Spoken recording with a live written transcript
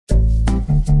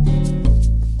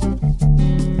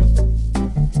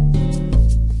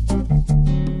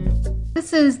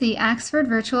This is the Oxford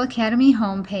Virtual Academy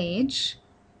homepage,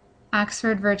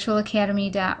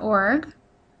 oxfordvirtualacademy.org,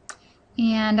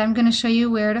 and I'm going to show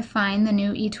you where to find the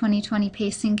new E2020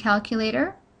 pacing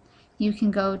calculator. You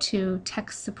can go to Tech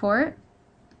Support,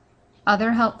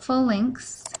 Other Helpful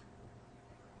Links,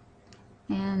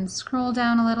 and scroll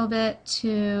down a little bit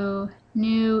to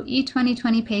New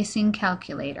E2020 Pacing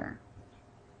Calculator.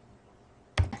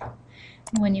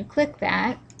 When you click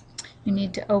that, you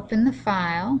need to open the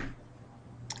file.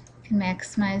 You can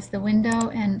maximize the window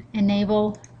and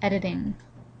enable editing.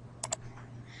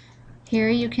 Here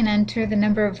you can enter the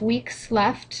number of weeks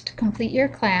left to complete your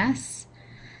class.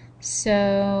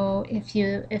 So if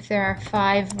there are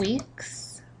 5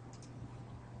 weeks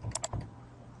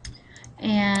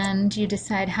and you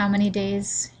decide how many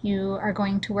days you are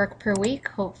going to work per week,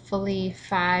 hopefully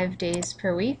 5 days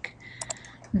per week,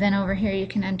 then over here you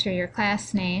can enter your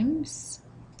class names.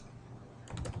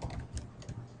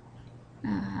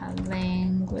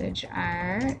 Language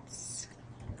arts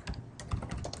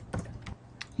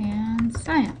and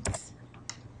science.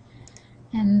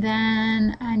 And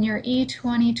then on your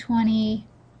E2020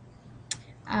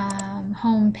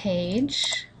 home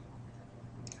page,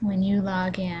 when you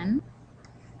log in,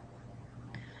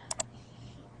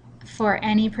 for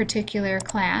any particular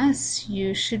class,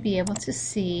 you should be able to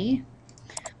see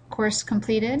course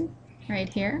completed right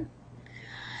here.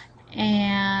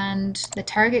 And the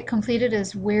target completed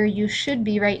is where you should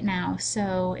be right now.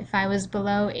 So if I was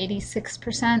below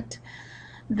 86%,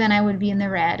 then I would be in the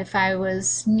red. If I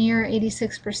was near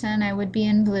 86%, I would be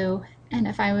in blue. And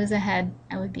if I was ahead,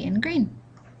 I would be in green.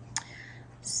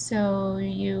 So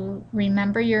you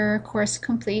remember your course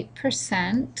complete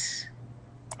percent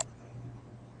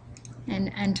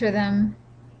and enter them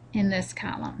in this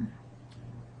column.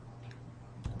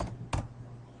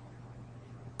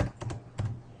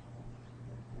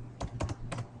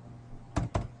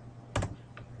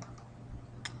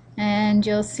 And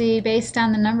you'll see, based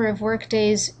on the number of work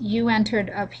days you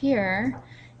entered up here,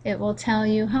 it will tell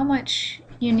you how much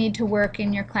you need to work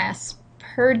in your class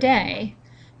per day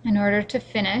in order to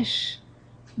finish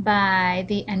by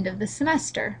the end of the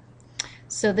semester.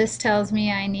 So this tells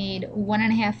me I need about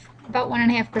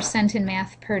 1.5% in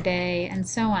math per day, and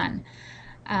so on.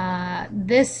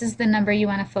 This is the number you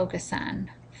want to focus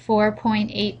on.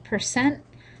 4.8%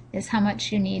 is how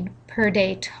much you need per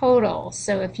day total.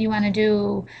 So if you want to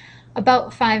do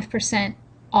about 5%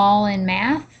 all in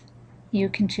math, you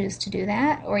can choose to do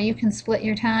that, or you can split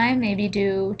your time, maybe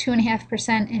do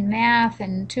 2.5% in math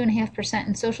and 2.5%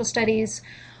 in social studies,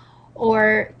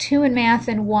 or 2 in math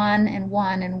and 1 and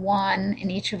 1 and 1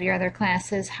 in each of your other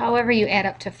classes, however you add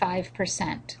up to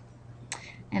 5%.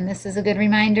 And this is a good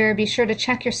reminder, be sure to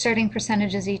check your starting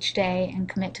percentages each day and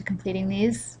commit to completing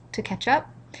these to catch up.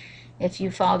 If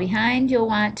you fall behind, you'll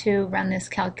want to run this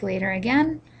calculator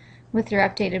again with your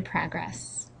updated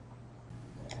progress.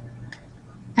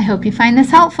 I hope you find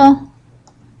this helpful.